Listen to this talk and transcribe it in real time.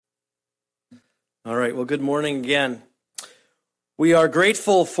All right, well, good morning again. We are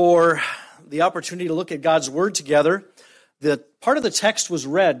grateful for the opportunity to look at God's Word together. The part of the text was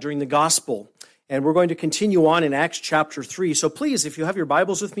read during the Gospel, and we're going to continue on in Acts chapter 3. So please, if you have your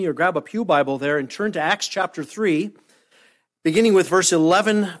Bibles with me, or grab a pew Bible there and turn to Acts chapter 3, beginning with verse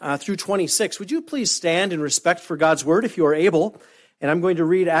 11 through 26. Would you please stand in respect for God's Word if you are able? And I'm going to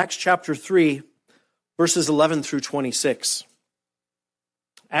read Acts chapter 3, verses 11 through 26.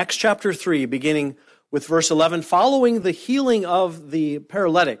 Acts chapter 3, beginning with verse 11, following the healing of the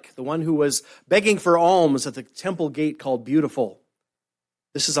paralytic, the one who was begging for alms at the temple gate called Beautiful.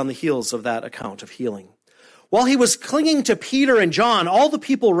 This is on the heels of that account of healing. While he was clinging to Peter and John, all the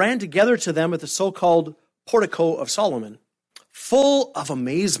people ran together to them at the so-called Portico of Solomon, full of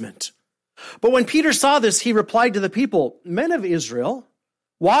amazement. But when Peter saw this, he replied to the people, "Men of Israel,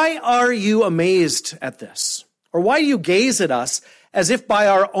 why are you amazed at this? Or why do you gaze at us as if by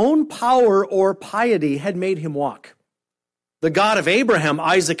our own power or piety had made him walk? The God of Abraham,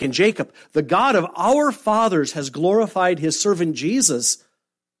 Isaac, and Jacob, the God of our fathers, has glorified his servant Jesus,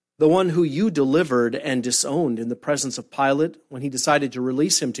 the one who you delivered and disowned in the presence of Pilate when he decided to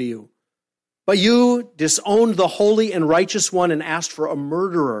release him to you. But you disowned the holy and righteous one and asked for a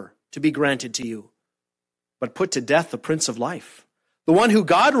murderer to be granted to you, but put to death the Prince of Life, the one who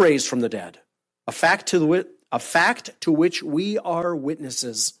God raised from the dead, a fact to which we are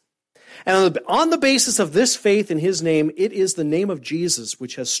witnesses. And on the basis of this faith in his name, it is the name of Jesus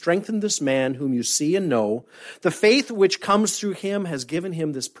which has strengthened this man whom you see and know. The faith which comes through him has given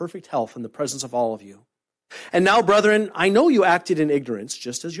him this perfect health in the presence of all of you. And now, brethren, I know you acted in ignorance,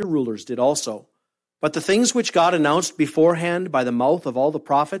 just as your rulers did also. But the things which God announced beforehand by the mouth of all the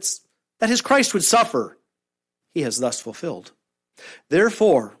prophets, that his Christ would suffer, he has thus fulfilled.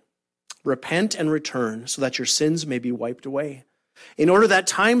 Therefore, repent and return so that your sins may be wiped away, in order that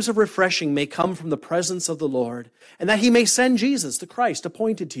times of refreshing may come from the presence of the Lord, and that he may send Jesus, the Christ,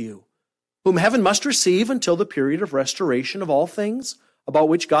 appointed to you, whom heaven must receive until the period of restoration of all things, about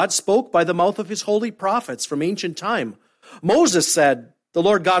which God spoke by the mouth of his holy prophets from ancient time. Moses said, the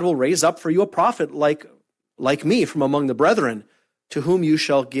Lord God will raise up for you a prophet like me from among the brethren, to whom you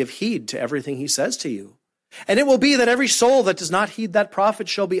shall give heed to everything he says to you. And it will be that every soul that does not heed that prophet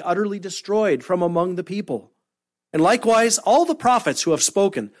shall be utterly destroyed from among the people. And likewise, all the prophets who have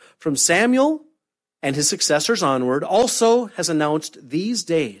spoken from Samuel and his successors onward also has announced these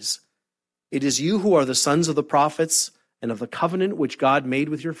days. It is you who are the sons of the prophets and of the covenant which God made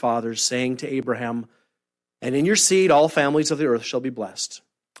with your fathers, saying to Abraham, and in your seed all families of the earth shall be blessed.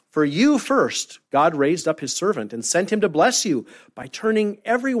 For you first God raised up his servant and sent him to bless you by turning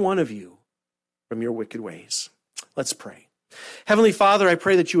every one of you from your wicked ways." Let's pray. Heavenly Father, I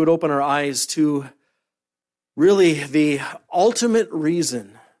pray that you would open our eyes to really the ultimate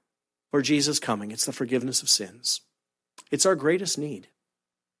reason for Jesus coming. It's the forgiveness of sins. It's our greatest need.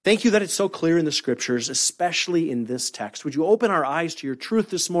 Thank you that it's so clear in the scriptures, especially in this text. Would you open our eyes to your truth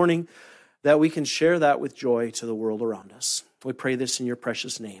this morning that we can share that with joy to the world around us? We pray this in your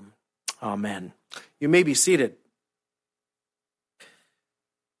precious name. Amen. You may be seated.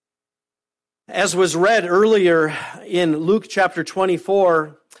 As was read earlier in Luke chapter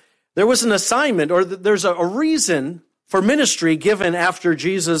 24, there was an assignment, or there's a reason for ministry given after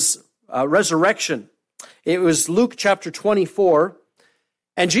Jesus' resurrection. It was Luke chapter 24,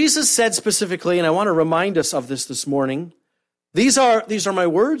 and Jesus said specifically, and I want to remind us of this morning, These are my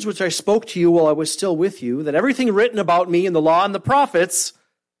words which I spoke to you while I was still with you, that everything written about me in the law and the prophets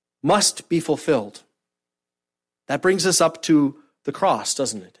must be fulfilled. That brings us up to the cross,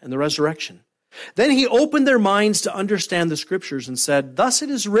 doesn't it, and the resurrection. Then he opened their minds to understand the scriptures and said, "Thus it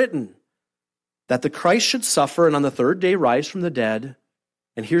is written, that the Christ should suffer and on the third day rise from the dead."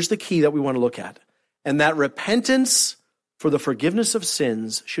 And here's the key that we want to look at. "And that repentance for the forgiveness of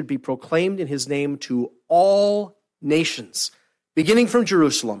sins should be proclaimed in his name to all nations, beginning from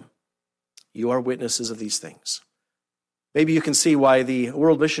Jerusalem. You are witnesses of these things." Maybe you can see why the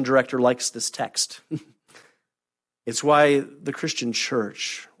World Mission Director likes this text. It's why the Christian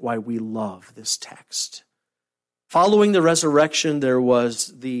church, why we love this text. Following the resurrection, there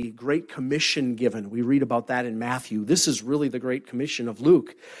was the Great Commission given. We read about that in Matthew. This is really the Great Commission of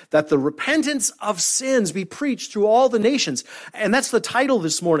Luke, that the repentance of sins be preached through all the nations. And that's the title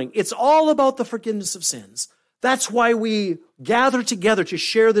this morning. It's all about the forgiveness of sins. That's why we gather together to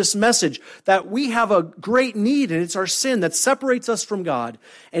share this message, that we have a great need, and it's our sin that separates us from God.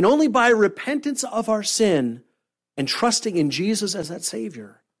 And only by repentance of our sin and trusting in Jesus as that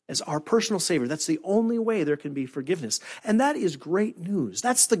Savior, as our personal Savior, that's the only way there can be forgiveness. And that is great news.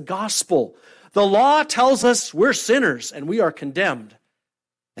 That's the gospel. The law tells us we're sinners and we are condemned.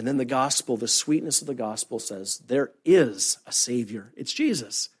 And then the gospel, the sweetness of the gospel says, there is a Savior. It's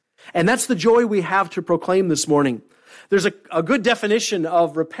Jesus. And that's the joy we have to proclaim this morning. There's a good definition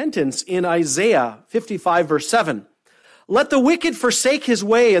of repentance in Isaiah 55, verse 7. Let the wicked forsake his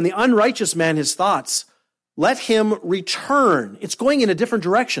way and the unrighteous man his thoughts. Let him return. It's going in a different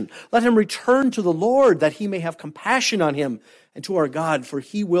direction. Let him return to the Lord that he may have compassion on him, and to our God, for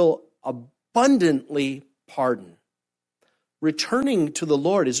he will abundantly pardon. Returning to the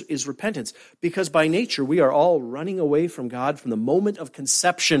Lord is repentance, because by nature we are all running away from God from the moment of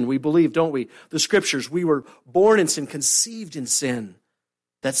conception. We believe, don't we? The scriptures, we were born in sin, conceived in sin.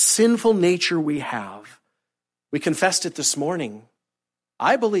 That sinful nature we have. We confessed it this morning.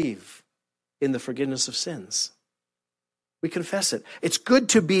 I believe in the forgiveness of sins. We confess it. It's good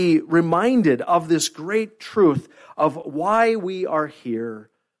to be reminded of this great truth of why we are here,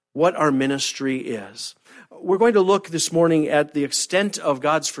 what our ministry is. We're going to look this morning at the extent of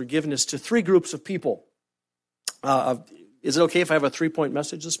God's forgiveness to three groups of people. Is it okay if I have a 3-point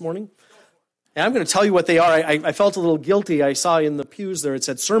message this morning? And I'm going to tell you what they are. I felt a little guilty. I saw in the pews there it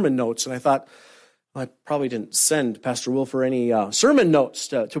said sermon notes, and I thought, well, I probably didn't send Pastor Wilfer any sermon notes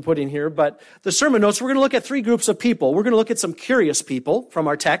to put in here, but the sermon notes, we're going to look at three groups of people. We're going to look at some curious people from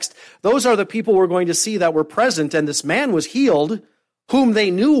our text. Those are the people we're going to see that were present, and this man was healed, whom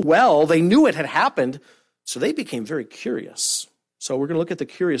they knew well. They knew it had happened, so they became very curious. So we're going to look at the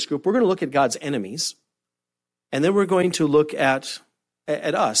curious group. We're going to look at God's enemies, and then we're going to look at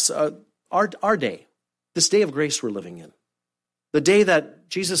us, our day, this day of grace we're living in. The day that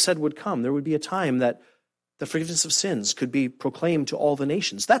Jesus said would come, there would be a time that the forgiveness of sins could be proclaimed to all the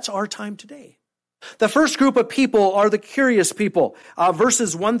nations. That's our time today. The first group of people are the curious people.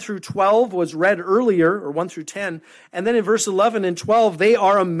 Verses 1 through 12 was read earlier, or 1 through 10. And then in verse 11 and 12, they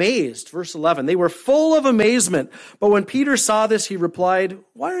are amazed. Verse 11, they were full of amazement. But when Peter saw this, he replied,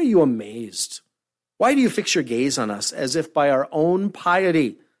 "Why are you amazed? Why do you fix your gaze on us as if by our own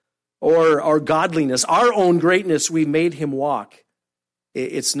piety or our godliness, our own greatness, we made him walk?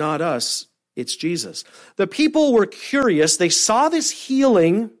 It's not us, it's Jesus." The people were curious. They saw this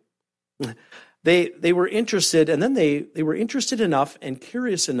healing. They were interested, and then they were interested enough and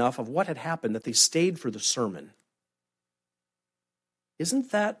curious enough of what had happened that they stayed for the sermon.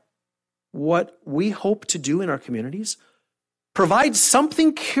 Isn't that what we hope to do in our communities? Provide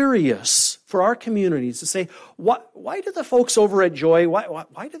something curious for our communities to say, why do the folks over at Joy,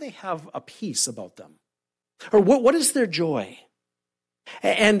 why do they have a peace about them? Or what is their joy?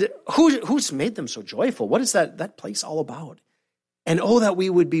 And who's made them so joyful? What is that place all about? And that we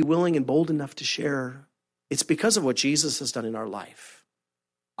would be willing and bold enough to share. It's because of what Jesus has done in our life.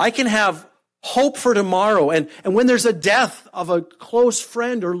 I can have hope for tomorrow. And when there's a death of a close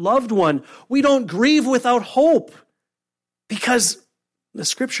friend or loved one, we don't grieve without hope. Because the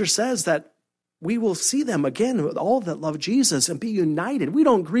scripture says that we will see them again with all that love Jesus and be united. We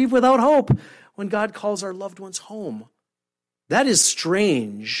don't grieve without hope when God calls our loved ones home. That is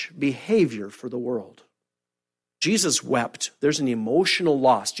strange behavior for the world. Jesus wept. There's an emotional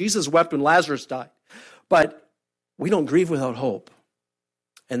loss. Jesus wept when Lazarus died. But we don't grieve without hope.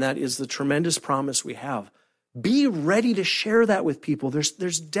 And that is the tremendous promise we have. Be ready to share that with people.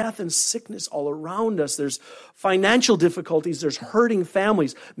 There's death and sickness all around us. There's financial difficulties. There's hurting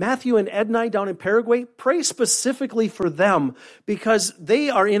families. Matthew and Edna down in Paraguay, pray specifically for them because they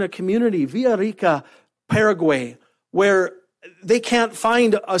are in a community, Villarica, Paraguay, where they can't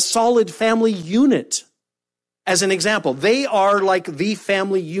find a solid family unit. As an example, they are like the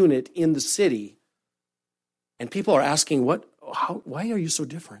family unit in the city. And people are asking, why are you so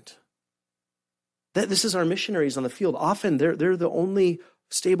different? This is our missionaries on the field. Often they're the only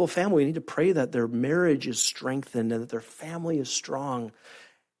stable family. We need to pray that their marriage is strengthened and that their family is strong.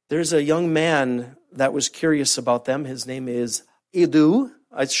 There's a young man that was curious about them. His name is Edu.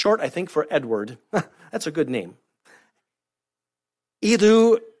 It's short, I think, for Edward. That's a good name.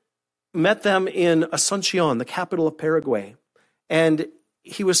 Edu met them in Asuncion, the capital of Paraguay. And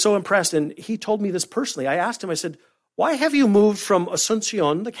he was so impressed. And he told me this personally. I asked him, I said, "Why have you moved from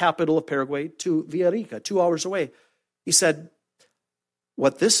Asuncion, the capital of Paraguay, to Villarica, 2 hours away?" He said,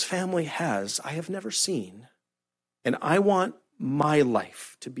 "What this family has, I have never seen. And I want my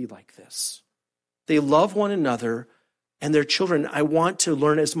life to be like this. They love one another and their children. I want to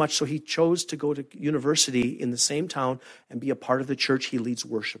learn as much." So he chose to go to university in the same town and be a part of the church. He leads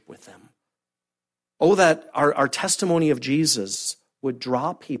worship with them. Oh, that our testimony of Jesus would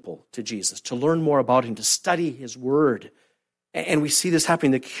draw people to Jesus, to learn more about him, to study his word. And we see this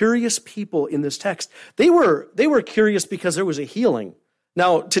happening. The curious people in this text, they were curious because there was a healing.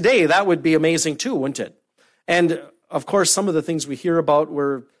 Now, today, that would be amazing too, wouldn't it? And of course, some of the things we hear about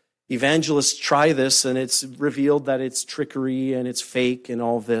where evangelists try this and it's revealed that it's trickery and it's fake and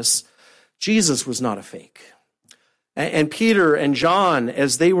all this. Jesus was not a fake. And Peter and John,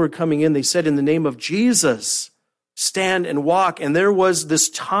 as they were coming in, they said, in the name of Jesus, stand and walk. And there was this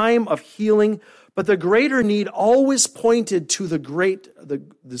time of healing, but the greater need always pointed to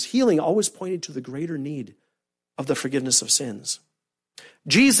this healing always pointed to the greater need of the forgiveness of sins.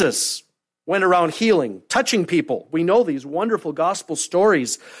 Jesus went around healing, touching people. We know these wonderful gospel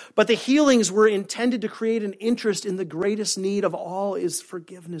stories, but the healings were intended to create an interest in the greatest need of all is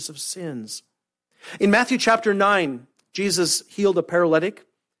forgiveness of sins. In Matthew chapter 9, Jesus healed a paralytic,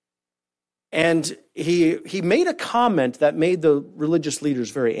 and he made a comment that made the religious leaders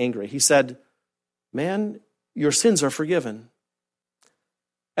very angry. He said, "Man, your sins are forgiven."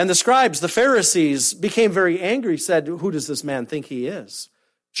 And the scribes, the Pharisees, became very angry, said, "Who does this man think he is?"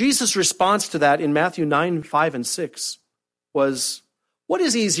 Jesus' response to that in Matthew 9, 5, and 6 was, what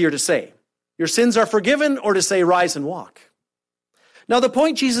is easier to say? Your sins are forgiven, or to say, rise and walk? Now, the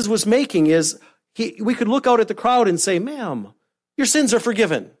point Jesus was making is, we could look out at the crowd and say, "Ma'am, your sins are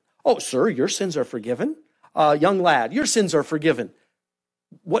forgiven." "Oh, sir, your sins are forgiven." "Young lad, your sins are forgiven."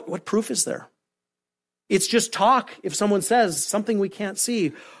 What proof is there? It's just talk if someone says something we can't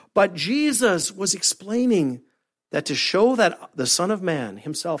see. But Jesus was explaining that to show that the Son of Man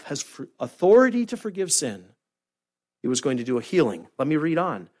himself has authority to forgive sin, he was going to do a healing. Let me read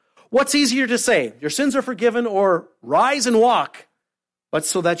on. What's easier to say, your sins are forgiven, or rise and walk? But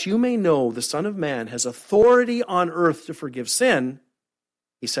so that you may know the Son of Man has authority on earth to forgive sin,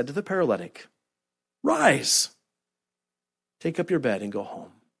 he said to the paralytic, rise, take up your bed and go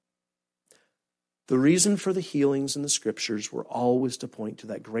home. The reason for the healings in the scriptures were always to point to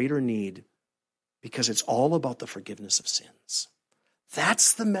that greater need, because it's all about the forgiveness of sins.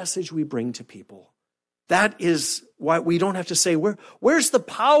 That's the message we bring to people. That is why we don't have to say, where's the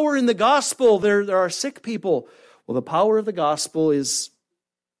power in the gospel? There are sick people. Well, the power of the gospel is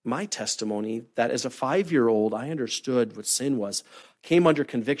my testimony that as a 5-year-old, I understood what sin was, came under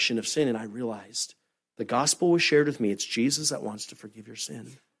conviction of sin, and I realized the gospel was shared with me. It's Jesus that wants to forgive your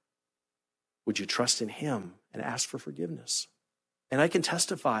sin. Would you trust in him and ask for forgiveness? And I can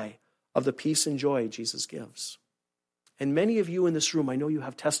testify of the peace and joy Jesus gives. And many of you in this room, I know you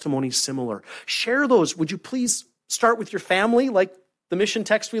have testimonies similar. Share those. Would you please start with your family, like the mission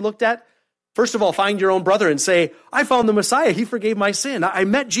text we looked at? First of all, find your own brother and say, I found the Messiah. He forgave my sin. I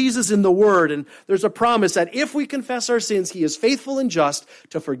met Jesus in the Word, and there's a promise that if we confess our sins, he is faithful and just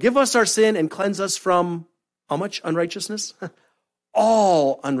to forgive us our sin and cleanse us from how much unrighteousness?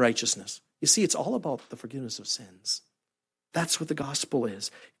 All unrighteousness. You see, it's all about the forgiveness of sins. That's what the gospel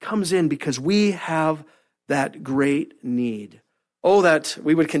is. It comes in because we have that great need. Oh, that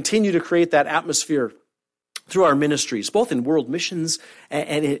we would continue to create that atmosphere through our ministries, both in world missions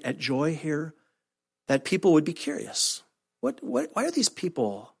and at Joy here, that people would be curious. Why are these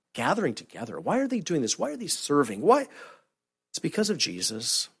people gathering together? Why are they doing this? Why are they serving? Why? It's because of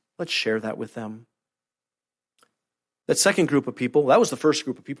Jesus. Let's share that with them. That second group of people, that was the first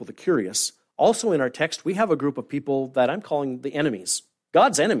group of people, the curious. Also in our text, we have a group of people that I'm calling the enemies,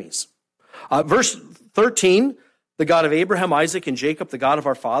 God's enemies. Verse 13, the God of Abraham, Isaac, and Jacob, the God of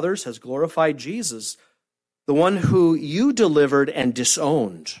our fathers, has glorified Jesus, the one who you delivered and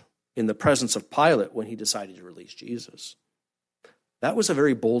disowned in the presence of Pilate when he decided to release Jesus. That was a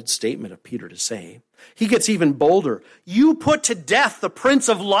very bold statement of Peter to say. He gets even bolder. You put to death the Prince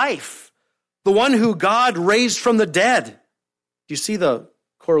of Life, the one who God raised from the dead. Do you see the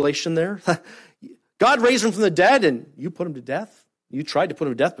correlation there? God raised him from the dead, and you put him to death. You tried to put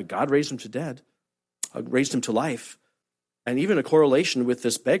him to death, but God raised him raised him to life. And even a correlation with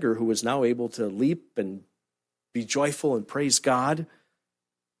this beggar who was now able to leap and be joyful and praise God.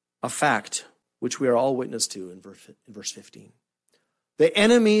 A fact which we are all witness to in verse 15. The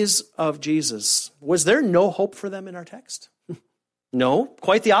enemies of Jesus, was there no hope for them in our text? No,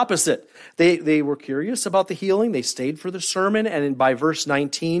 quite the opposite. They were curious about the healing. They stayed for the sermon. And by verse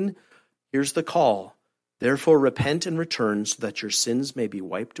 19, here's the call. Therefore, repent and return so that your sins may be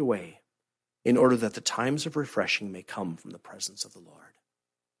wiped away, in order that the times of refreshing may come from the presence of the Lord.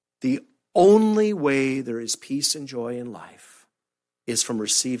 The only way there is peace and joy in life is from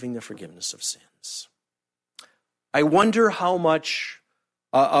receiving the forgiveness of sins. I wonder how much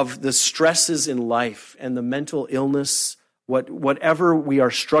of the stresses in life and the mental illness, whatever we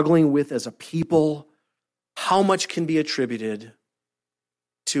are struggling with as a people, how much can be attributed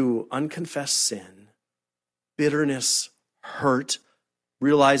to unconfessed sin, bitterness, hurt,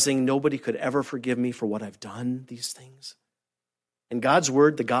 realizing nobody could ever forgive me for what I've done, these things. And God's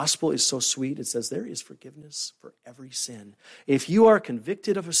word, the gospel, is so sweet. It says there is forgiveness for every sin. If you are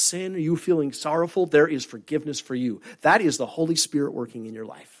convicted of a sin, or you feeling sorrowful, there is forgiveness for you. That is the Holy Spirit working in your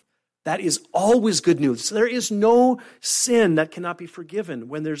life. That is always good news. There is no sin that cannot be forgiven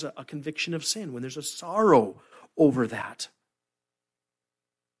when there's a conviction of sin, when there's a sorrow over that.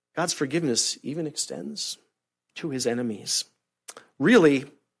 God's forgiveness even extends to his enemies. Really,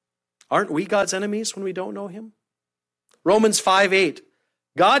 aren't we God's enemies when we don't know him? Romans 5:8,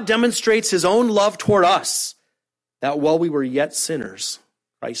 God demonstrates his own love toward us, that while we were yet sinners,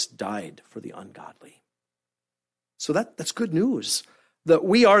 Christ died for the ungodly. So that's good news, that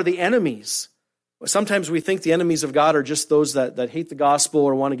we are the enemies. Sometimes we think the enemies of God are just those that hate the gospel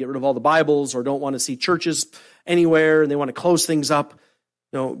or want to get rid of all the Bibles or don't want to see churches anywhere and they want to close things up.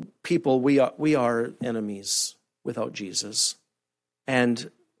 No, people, we are enemies without Jesus. And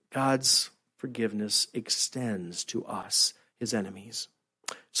God's forgiveness extends to us, his enemies.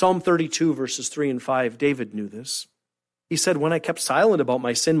 Psalm 32, verses 3 and 5, David knew this. He said, when I kept silent about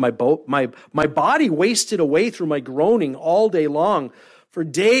my sin, my body wasted away through my groaning all day long. For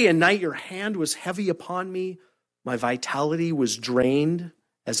day and night your hand was heavy upon me. My vitality was drained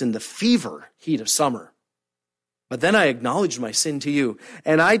as in the fever heat of summer. But then I acknowledged my sin to you,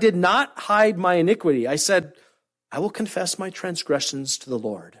 and I did not hide my iniquity. I said, I will confess my transgressions to the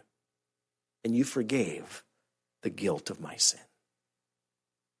Lord. And you forgave the guilt of my sin.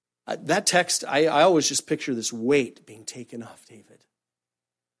 That text, I always just picture this weight being taken off David.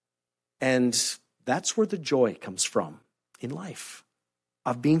 And that's where the joy comes from in life,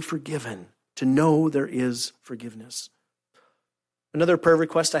 of being forgiven, to know there is forgiveness. Another prayer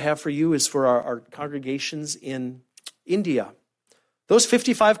request I have for you is for our congregations in India. Those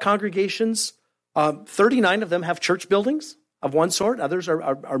 55 congregations, 39 of them have church buildings of one sort. Others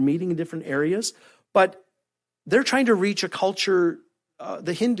are meeting in different areas. But they're trying to reach a culture,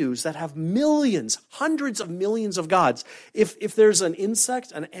 the Hindus, that have millions, hundreds of millions of gods. If there's an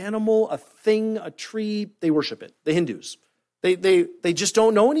insect, an animal, a thing, a tree, they worship it. The Hindus. They just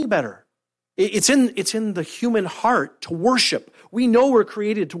don't know any better. It's in the human heart to worship. We know we're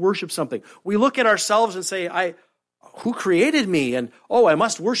created to worship something. We look at ourselves and say, who created me? And, I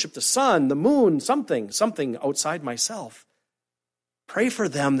must worship the sun, the moon, something outside myself. Pray for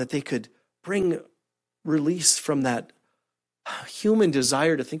them that they could bring release from that human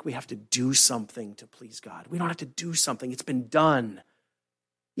desire to think we have to do something to please God. We don't have to do something. It's been done.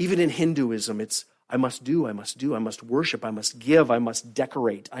 Even in Hinduism, it's I must do, I must worship, I must give, I must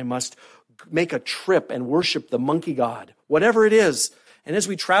decorate, I must make a trip and worship the monkey god, whatever it is. And as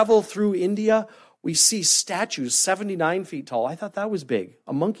we travel through India, we see statues 79 feet tall. I thought that was big.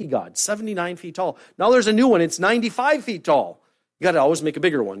 A monkey god, 79 feet tall. Now there's a new one. It's 95 feet tall. You got to always make a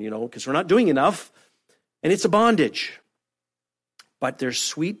bigger one, because we're not doing enough. And it's a bondage. But there's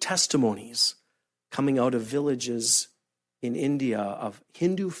sweet testimonies coming out of villages in India of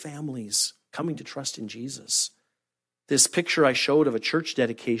Hindu families coming to trust in Jesus. This picture I showed of a church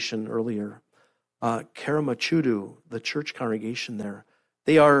dedication earlier, Karamachudu, the church congregation there,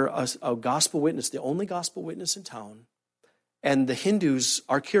 they are a gospel witness, the only gospel witness in town. And the Hindus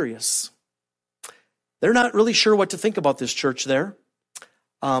are curious. They're not really sure what to think about this church there.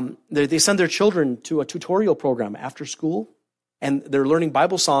 They send their children to a tutorial program after school, and they're learning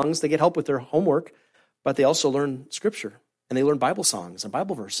Bible songs. They get help with their homework, but they also learn scripture, and they learn Bible songs and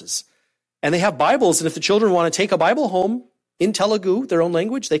Bible verses. And they have Bibles, and if the children want to take a Bible home in Telugu, their own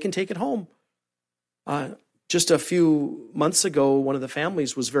language, they can take it home. Just a few months ago, one of the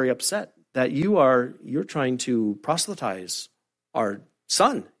families was very upset that you're trying to proselytize our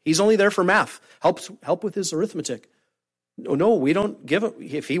son. He's only there for math, help with his arithmetic. No, we don't give him.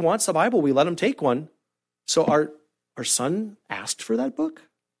 If he wants the Bible, we let him take one. So our son asked for that book?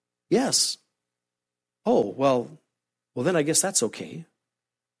 Yes. Oh, well, then I guess that's okay.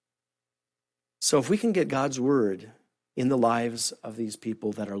 So if we can get God's word in the lives of these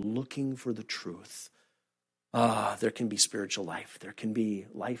people that are looking for the truth, there can be spiritual life. There can be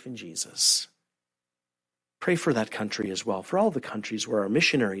life in Jesus. Pray for that country as well, for all the countries where our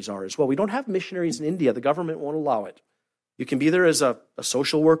missionaries are as well. We don't have missionaries in India. The government won't allow it. You can be there as a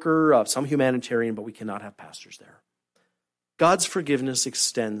social worker, some humanitarian, but we cannot have pastors there. God's forgiveness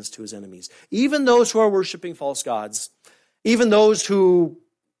extends to his enemies. Even those who are worshiping false gods, even those who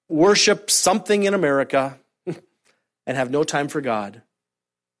worship something in America and have no time for God,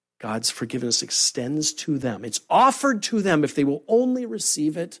 God's forgiveness extends to them. It's offered to them if they will only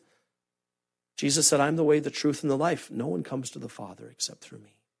receive it. Jesus said, I'm the way, the truth, and the life. No one comes to the Father except through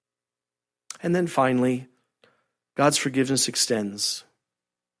me. And then finally, God's forgiveness extends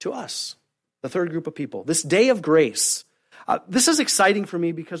to us, the third group of people. This day of grace, This is exciting for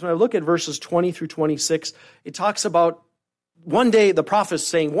me because when I look at verses 20 through 26, it talks about one day, the prophet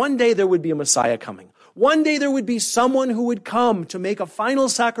saying, one day there would be a Messiah coming. One day there would be someone who would come to make a final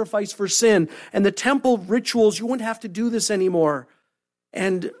sacrifice for sin, and the temple rituals, you wouldn't have to do this anymore.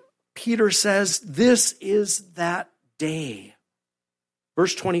 And Peter says, this is that day.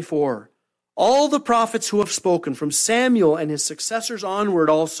 Verse 24, all the prophets who have spoken from Samuel and his successors onward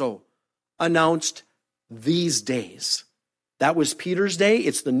also announced these days. That was Peter's day.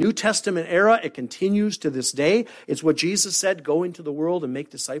 It's the New Testament era. It continues to this day. It's what Jesus said, go into the world and make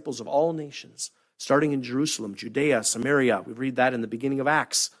disciples of all nations, starting in Jerusalem, Judea, Samaria. We read that in the beginning of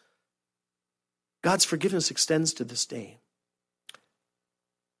Acts. God's forgiveness extends to this day.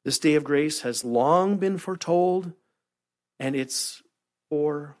 This day of grace has long been foretold, and it's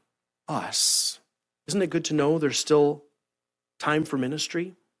for us. Isn't it good to know there's still time for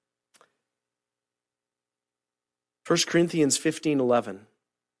ministry? 1 Corinthians 15:11.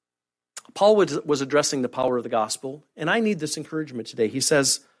 Paul was addressing the power of the gospel, and I need this encouragement today. He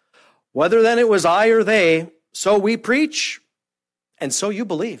says, whether then it was I or they, so we preach, and so you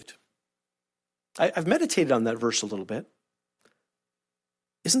believed. I've meditated on that verse a little bit.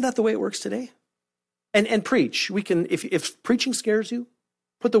 Isn't that the way it works today? And preach. We can, if preaching scares you,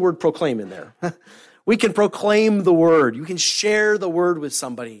 put the word proclaim in there. We can proclaim the word. You can share the word with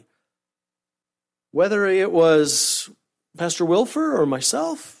somebody. Whether it was Pastor Wilfer or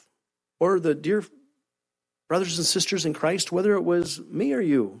myself or the dear brothers and sisters in Christ, whether it was me or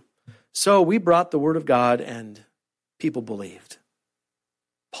you. So we brought the word of God and people believed.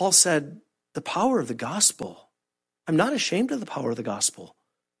 Paul said, the power of the gospel. I'm not ashamed of the power of the gospel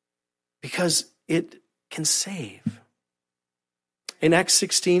because it can save. In Acts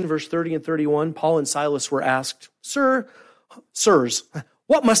 16, verse 30 and 31, Paul and Silas were asked, sirs,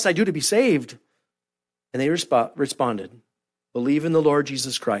 what must I do to be saved? And they responded, believe in the Lord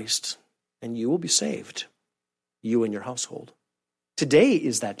Jesus Christ, and you will be saved, you and your household. Today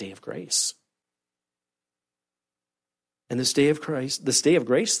is that day of grace. And this day of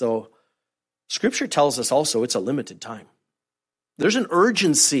grace, though, Scripture tells us also it's a limited time. There's an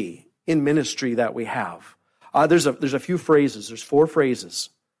urgency in ministry that we have. There's a few phrases. There's 4 phrases.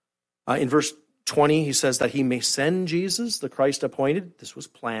 In verse 20, he says that he may send Jesus, the Christ appointed. This was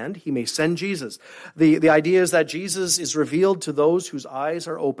planned. He may send Jesus. The idea is that Jesus is revealed to those whose eyes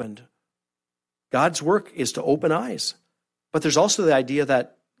are opened. God's work is to open eyes. But there's also the idea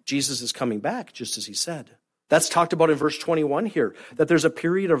that Jesus is coming back, just as he said. That's talked about in verse 21 here, that there's a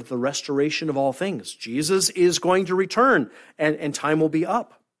period of the restoration of all things. Jesus is going to return, and time will be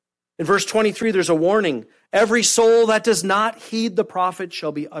up. In verse 23, there's a warning. Every soul that does not heed the prophet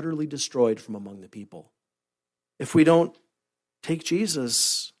shall be utterly destroyed from among the people. If we don't take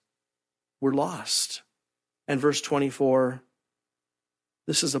Jesus, we're lost. And verse 24,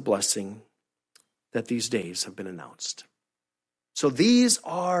 this is a blessing that these days have been announced. So these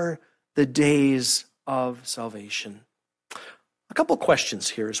are the days of salvation. A couple questions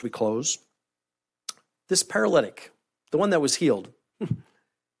here as we close. This paralytic, the one that was healed,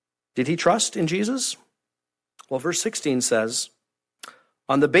 did he trust in Jesus? Well, verse 16 says,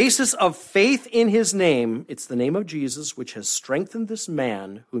 on the basis of faith in his name, it's the name of Jesus which has strengthened this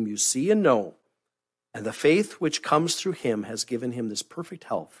man whom you see and know, and the faith which comes through him has given him this perfect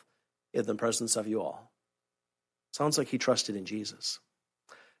health in the presence of you all. Sounds like he trusted in Jesus.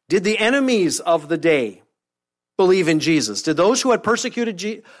 Did the enemies of the day believe in Jesus? Did those who had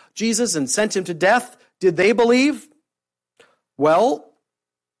persecuted Jesus and sent him to death, did they believe? Well,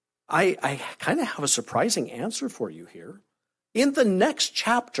 I kind of have a surprising answer for you here. In the next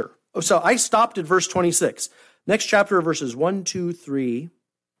chapter, so I stopped at verse 26. Next chapter, verses 1, 2, 3,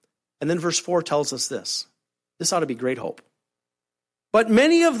 and then verse 4 tells us this. This ought to be great hope. But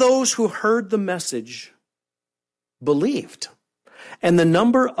many of those who heard the message believed, and the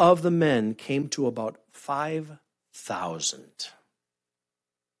number of the men came to about 5,000.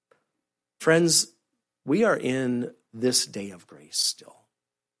 Friends, we are in this day of grace still.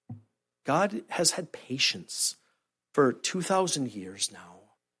 God has had patience for 2,000 years now,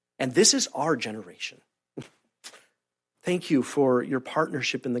 and this is our generation. Thank you for your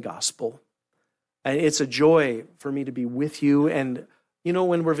partnership in the gospel. And it's a joy for me to be with you. And, you know,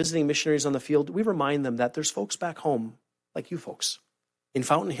 when we're visiting missionaries on the field, we remind them that there's folks back home, like you folks, in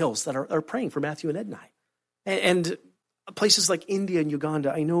Fountain Hills that are praying for Matthew and Ed and I. And places like India and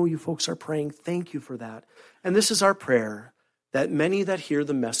Uganda, I know you folks are praying. Thank you for that. And this is our prayer, that many that hear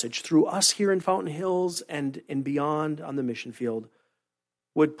the message through us here in Fountain Hills and beyond on the mission field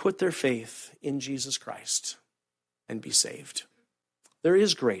would put their faith in Jesus Christ and be saved. There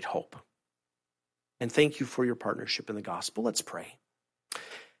is great hope. And thank you for your partnership in the gospel. Let's pray.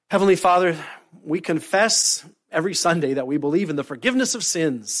 Heavenly Father, we confess every Sunday that we believe in the forgiveness of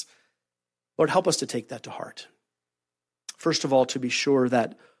sins. Lord, help us to take that to heart. First of all, to be sure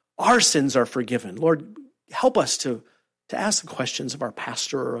that our sins are forgiven. Lord, help us to ask the questions of our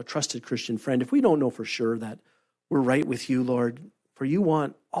pastor or a trusted Christian friend if we don't know for sure that we're right with you, Lord, for you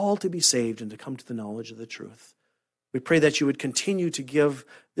want all to be saved and to come to the knowledge of the truth. We pray that you would continue to give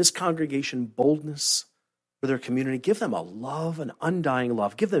this congregation boldness for their community. Give them a love, an undying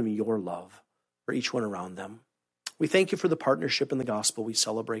love. Give them your love for each one around them. We thank you for the partnership in the gospel we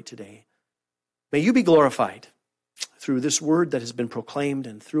celebrate today. May you be glorified through this word that has been proclaimed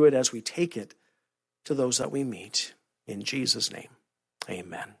and through it as we take it to those that we meet. In Jesus' name,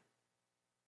 amen.